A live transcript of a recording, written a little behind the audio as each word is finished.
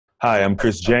Hi, I'm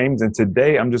Chris James, and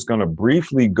today I'm just going to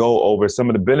briefly go over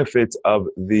some of the benefits of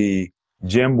the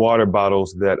gym water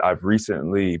bottles that I've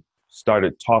recently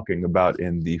started talking about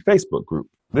in the Facebook group.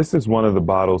 This is one of the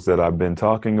bottles that I've been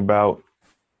talking about.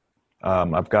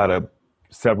 I've got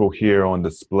several here on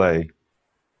display,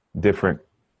 different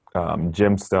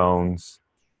gemstones,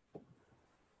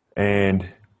 and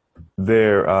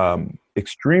they're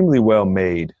extremely well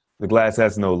made. The glass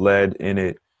has no lead in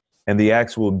it, and the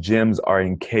actual gems are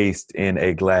encased in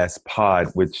a glass pod,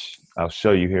 which I'll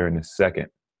show you here in a second.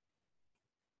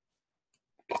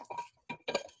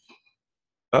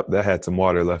 Oh, that had some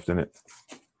water left in it.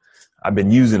 I've been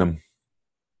using them.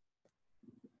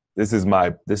 This is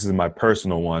my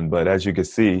personal one, but as you can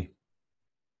see,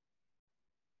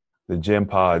 the gem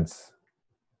pods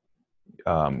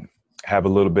have a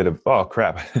little bit of, oh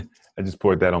crap, I just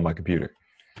poured that on my computer.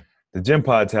 The gem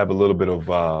pods have a little bit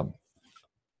of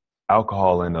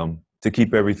alcohol in them to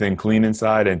keep everything clean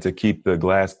inside and to keep the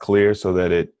glass clear so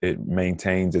that it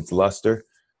maintains its luster.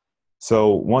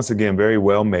 So once again, very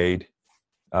well made.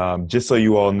 Just so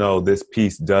you all know, this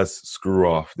piece does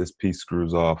screw off. This piece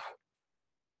screws off.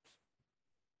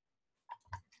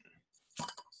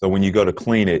 So when you go to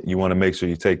clean it, you want to make sure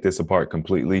you take this apart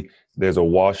completely. There's a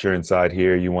washer inside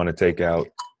here you want to take out.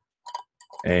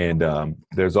 And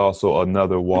there's also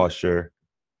another washer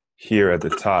here at the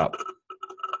top.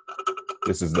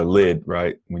 This is the lid,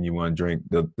 right? When you want to drink,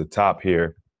 the top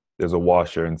here, there's a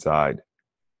washer inside.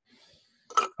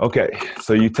 Okay,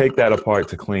 so you take that apart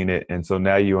to clean it. And so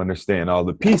now you understand all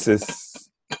the pieces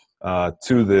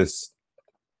to these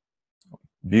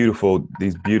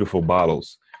beautiful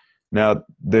bottles. Now,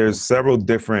 there's several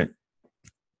different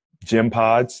gem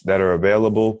pods that are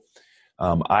available.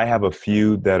 I have a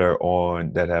few that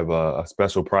have a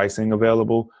special pricing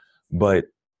available, but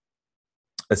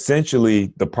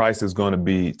essentially the price is going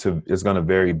to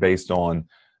vary based on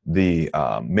the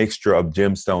mixture of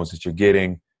gemstones that you're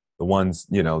getting. The ones,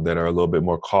 that are a little bit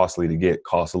more costly to get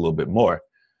cost a little bit more.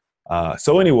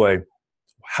 So anyway,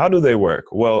 how do they work?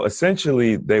 Well,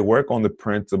 essentially they work on the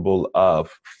principle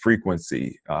of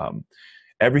frequency.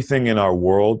 Everything in our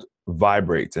world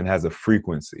vibrates and has a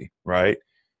frequency, right?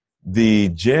 The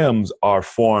gems are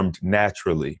formed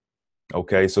naturally.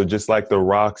 Okay, so just like the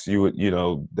rocks,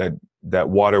 that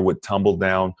water would tumble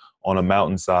down on a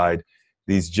mountainside,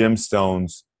 these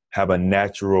gemstones have a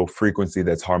natural frequency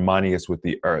that's harmonious with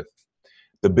the earth.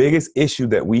 The biggest issue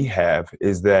that we have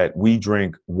is that we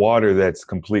drink water that's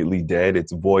completely dead.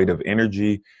 It's void of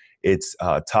energy, it's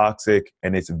toxic,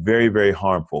 and it's very, very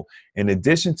harmful. In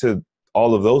addition to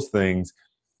all of those things,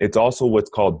 it's also what's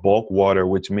called bulk water,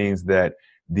 which means that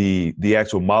the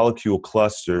actual molecule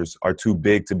clusters are too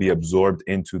big to be absorbed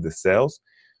into the cells.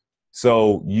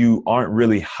 So you aren't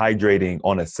really hydrating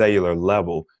on a cellular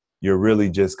level. You're really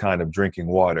just kind of drinking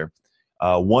water.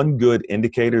 One good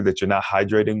indicator that you're not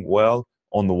hydrating well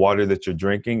on the water that you're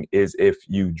drinking is if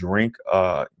you drink,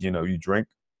 you drink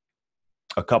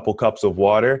a couple cups of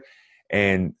water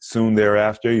and soon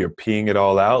thereafter you're peeing it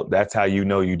all out. That's how you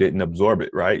know you didn't absorb it,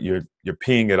 right? You're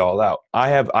peeing it all out. I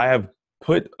have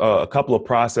put a couple of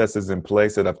processes in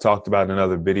place that I've talked about in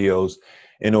other videos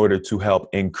in order to help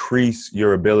increase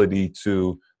your ability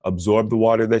to absorb the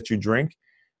water that you drink.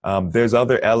 There's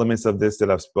other elements of this that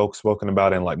I've spoken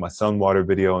about in like my sun water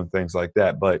video and things like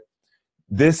that. But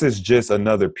this is just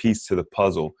another piece to the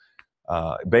puzzle.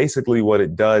 Basically what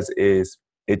it does is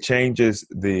it changes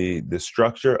the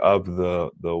structure of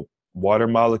the water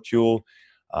molecule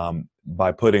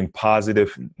by putting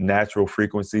positive natural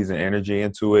frequencies and energy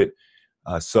into it.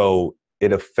 So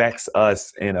it affects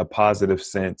us in a positive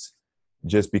sense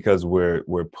just because we're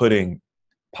putting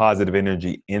positive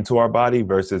energy into our body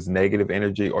versus negative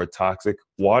energy or toxic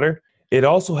water. It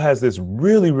also has this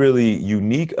really, really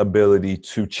unique ability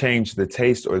to change the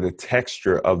taste or the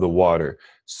texture of the water.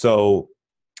 So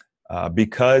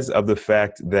because of the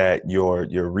fact that you're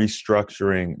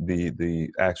restructuring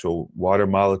the actual water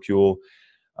molecule,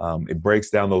 it breaks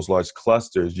down those large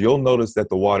clusters, you'll notice that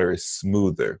the water is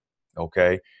smoother,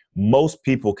 okay? Most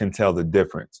people can tell the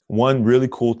difference. One really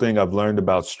cool thing I've learned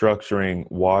about structuring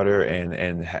water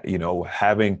and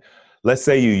having, let's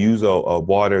say you use a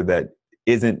water that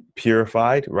isn't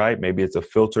purified, right? Maybe it's a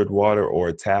filtered water or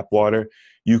a tap water.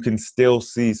 You can still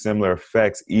see similar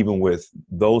effects even with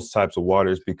those types of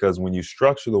waters, because when you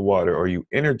structure the water or you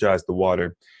energize the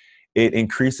water, it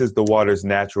increases the water's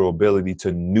natural ability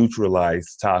to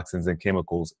neutralize toxins and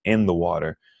chemicals in the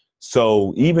water.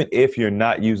 So even if you're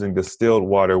not using distilled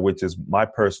water, which is my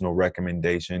personal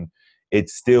recommendation, it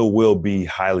still will be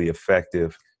highly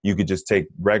effective. You could just take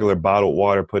regular bottled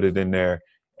water, put it in there,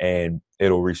 and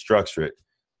it'll restructure it.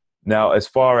 Now, as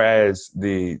far as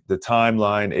the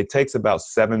timeline, it takes about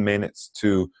 7 minutes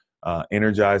to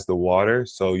energize the water.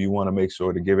 So you want to make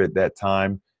sure to give it that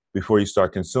time before you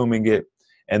start consuming it.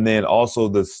 And then also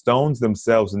the stones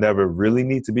themselves never really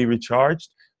need to be recharged.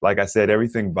 Like I said,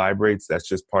 everything vibrates. That's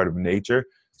just part of nature.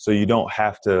 So you don't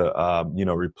have to,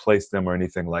 replace them or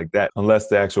anything like that unless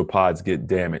the actual pods get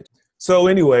damaged. So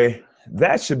anyway,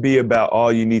 that should be about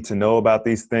all you need to know about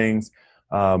these things.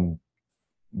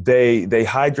 They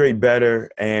hydrate better,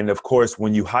 and of course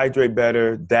when you hydrate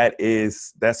better,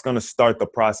 that's going to start the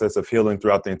process of healing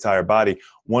throughout the entire body.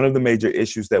 One of the major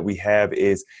issues that we have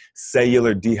is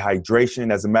cellular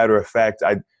dehydration. As a matter of fact,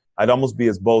 I'd almost be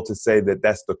as bold to say that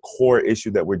that's the core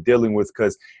issue that we're dealing with,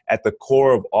 because at the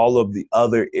core of all of the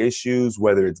other issues,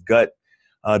 whether it's gut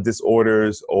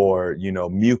disorders or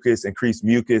mucus, increased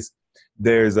mucus,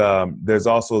 there's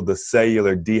also the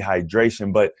cellular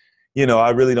dehydration. But I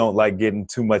really don't like getting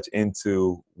too much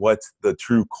into what's the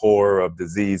true core of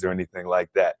disease or anything like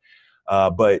that.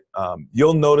 But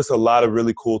you'll notice a lot of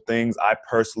really cool things. I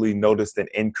personally noticed an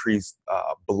increased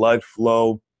blood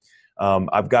flow.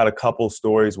 I've got a couple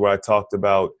stories where I talked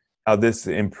about how this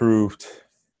improved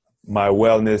my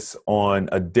wellness on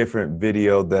a different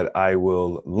video that I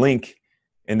will link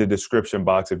in the description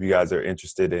box if you guys are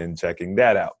interested in checking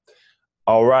that out.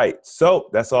 All right, so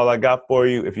that's all I got for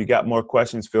you. If you got more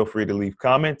questions, feel free to leave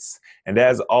comments. And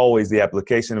as always, the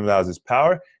application of knowledge is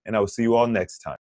power, and I will see you all next time.